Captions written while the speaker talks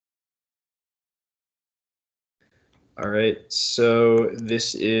All right, so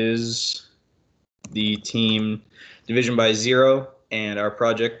this is the team division by 0, and our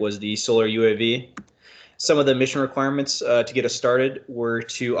project was the solar UAV. Some of the mission requirements to get us started were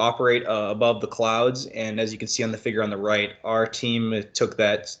to operate above the clouds, and as you can see on the figure on the right, our team took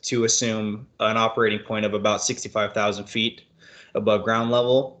that to assume an operating point of about 65,000 feet above ground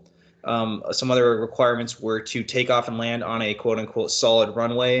level. Some other requirements were to take off and land on a quote-unquote solid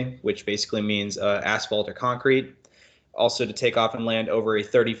runway, which basically means asphalt or concrete. Also to take off and land over a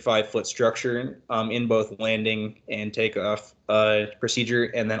 35-foot structure in both landing and takeoff procedure,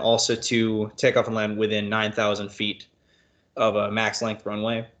 and then also to take off and land within 9,000 feet of a max length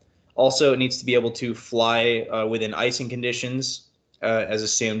runway. Also, it needs to be able to fly within icing conditions, as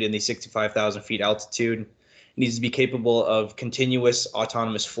assumed in the 65,000 feet altitude. It needs to be capable of continuous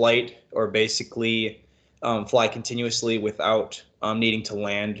autonomous flight, or basically fly continuously without needing to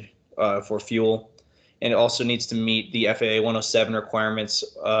land for fuel. And it also needs to meet the FAA 107 requirements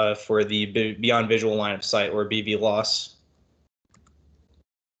for the beyond visual line of sight, or BVLOS.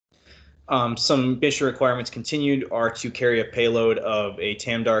 Some mission requirements continued are to carry a payload of a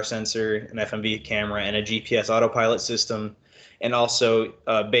TAMDAR sensor, an FMV camera, and a GPS autopilot system, and also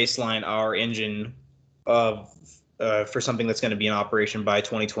baseline our engine for something that's going to be in operation by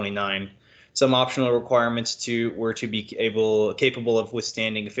 2029. Some optional requirements were to be capable of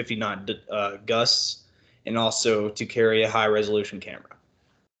withstanding 50 knot gusts, and also to carry a high resolution camera.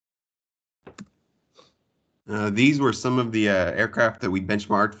 These were some of the aircraft that we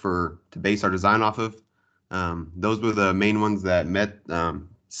benchmarked to base our design off of. Those were the main ones that met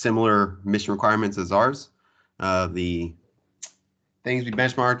similar mission requirements as ours. The things we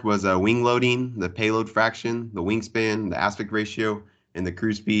benchmarked was wing loading, the payload fraction, the wingspan, the aspect ratio, and the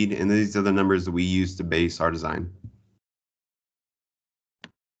cruise speed. And these are the numbers that we used to base our design.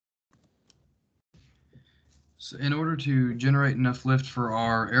 So in order to generate enough lift for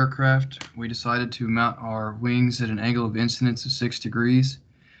our aircraft, we decided to mount our wings at an angle of incidence of 6 degrees.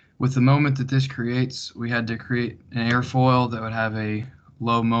 With the moment that this creates, we had to create an airfoil that would have a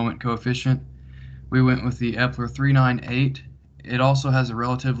low moment coefficient. We went with the Epler 398. It also has a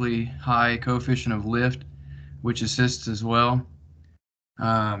relatively high coefficient of lift, which assists as well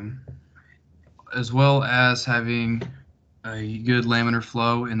as having a good laminar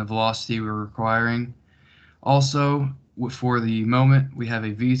flow in the velocity we're requiring. Also, for the moment, we have a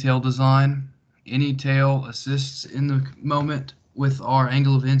V-tail design. Any tail assists in the moment with our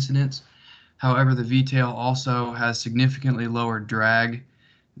angle of incidence. However, the V-tail also has significantly lower drag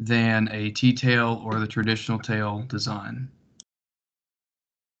than a T-tail or the traditional tail design.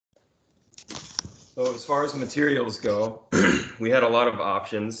 So as far as materials go, we had a lot of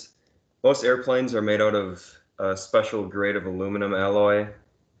options. Most airplanes are made out of a special grade of aluminum alloy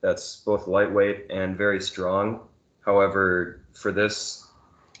that's both lightweight and very strong. However, for this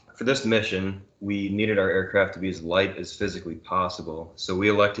mission, we needed our aircraft to be as light as physically possible. So we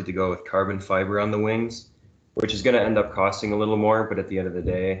elected to go with carbon fiber on the wings, which is going to end up costing a little more, but at the end of the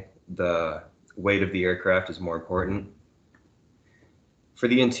day, the weight of the aircraft is more important. For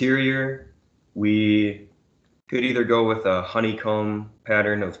the interior, we could either go with a honeycomb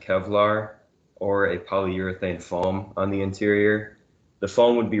pattern of Kevlar or a polyurethane foam on the interior. The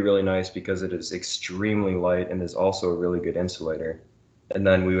foam would be really nice because it is extremely light and is also a really good insulator. And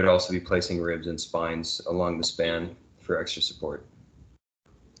then we would also be placing ribs and spines along the span for extra support.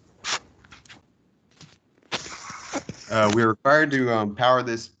 We're required to power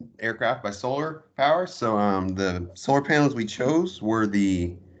this aircraft by solar power. So the solar panels we chose were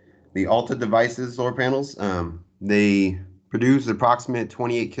the Alta Devices solar panels. They produce approximate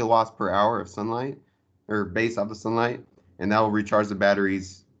 28 kilowatts per hour of sunlight, or based off the sunlight, and that will recharge the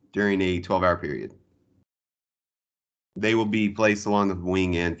batteries during a 12-hour period. They will be placed along the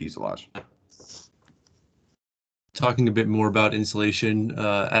wing and fuselage. Talking a bit more about insulation,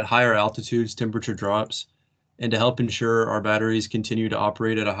 at higher altitudes, temperature drops, and to help ensure our batteries continue to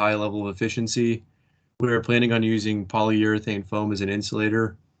operate at a high level of efficiency, we are planning on using polyurethane foam as an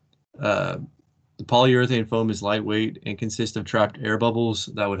insulator. The polyurethane foam is lightweight and consists of trapped air bubbles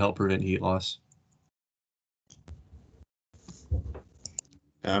that would help prevent heat loss.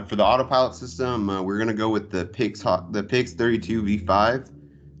 For the autopilot system, we're going to go with the PIX 32 V5.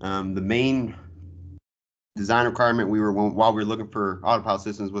 The main design requirement while we were looking for autopilot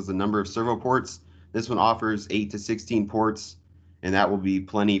systems was the number of servo ports. This one offers 8 to 16 ports, and that will be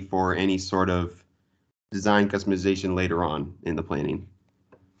plenty for any sort of design customization later on in the planning.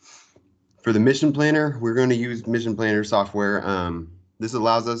 For the mission planner, we're going to use mission planner software. This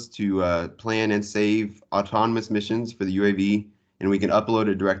allows us to plan and save autonomous missions for the UAV, and we can upload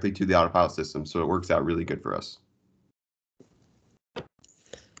it directly to the autopilot system, so it works out really good for us.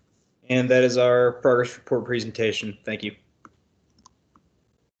 And that is our progress report presentation. Thank you.